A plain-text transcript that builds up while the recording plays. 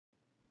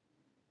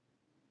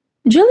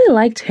Julie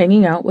liked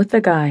hanging out with the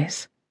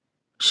guys.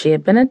 She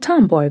had been a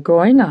tomboy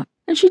growing up,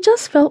 and she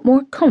just felt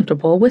more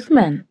comfortable with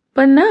men.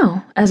 But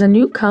now, as a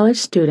new college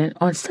student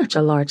on such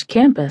a large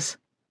campus,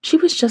 she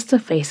was just a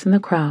face in the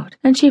crowd,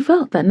 and she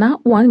felt that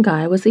not one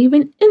guy was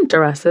even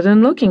interested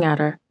in looking at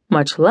her,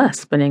 much less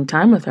spending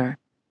time with her.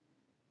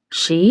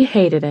 She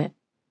hated it.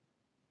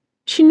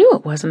 She knew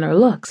it wasn't her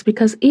looks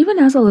because even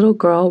as a little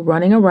girl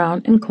running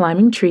around and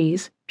climbing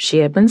trees, she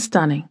had been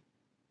stunning.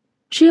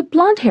 She had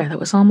blonde hair that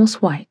was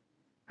almost white.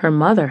 Her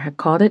mother had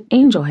called it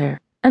angel hair,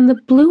 and the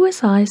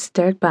bluest eyes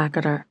stared back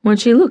at her when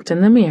she looked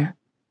in the mirror.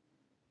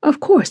 Of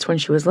course, when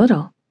she was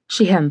little,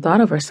 she hadn't thought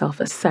of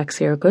herself as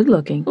sexy or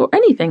good-looking or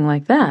anything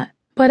like that.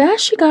 But as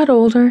she got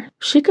older,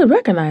 she could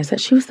recognize that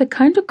she was the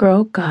kind of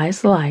girl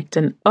guys liked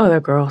and other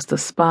girls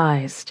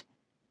despised.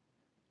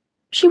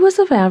 She was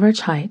of average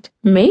height,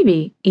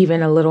 maybe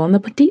even a little on the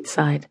petite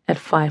side at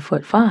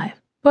 5'5",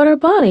 but her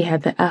body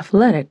had the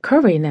athletic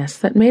curviness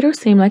that made her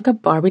seem like a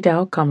Barbie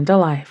doll come to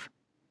life.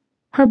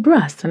 Her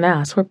breasts and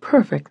ass were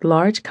perfect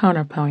large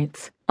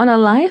counterpoints on a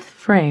lithe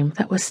frame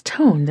that was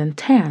toned and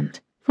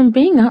tanned from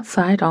being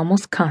outside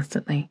almost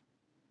constantly.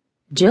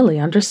 Jilly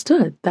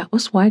understood that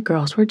was why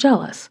girls were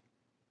jealous.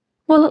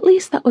 Well, at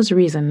least that was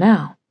reason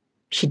now.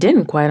 She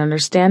didn't quite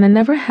understand and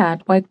never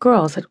had why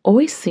girls had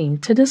always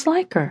seemed to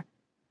dislike her.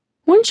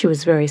 When she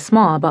was very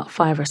small, about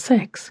 5 or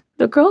 6,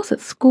 the girls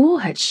at school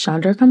had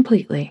shunned her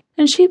completely,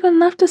 and she'd been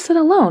left to sit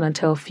alone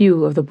until a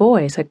few of the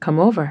boys had come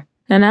over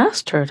and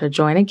asked her to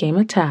join a game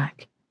of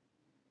tag.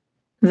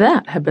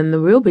 That had been the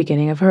real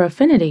beginning of her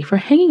affinity for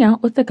hanging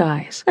out with the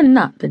guys and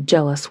not the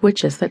jealous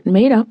witches that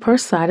made up her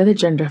side of the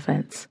gender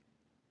fence.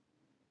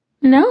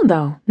 Now,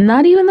 though,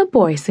 not even the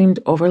boys seemed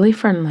overly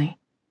friendly.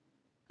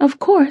 Of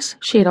course,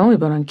 she had only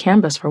been on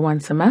campus for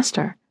 1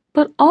 semester,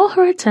 but all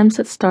her attempts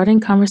at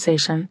starting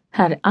conversation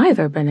had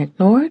either been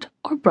ignored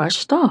or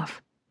brushed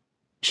off.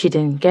 She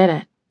didn't get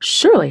it.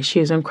 Surely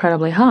she was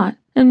incredibly hot,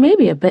 and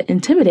maybe a bit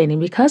intimidating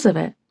because of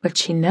it, but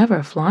she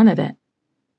never flaunted it.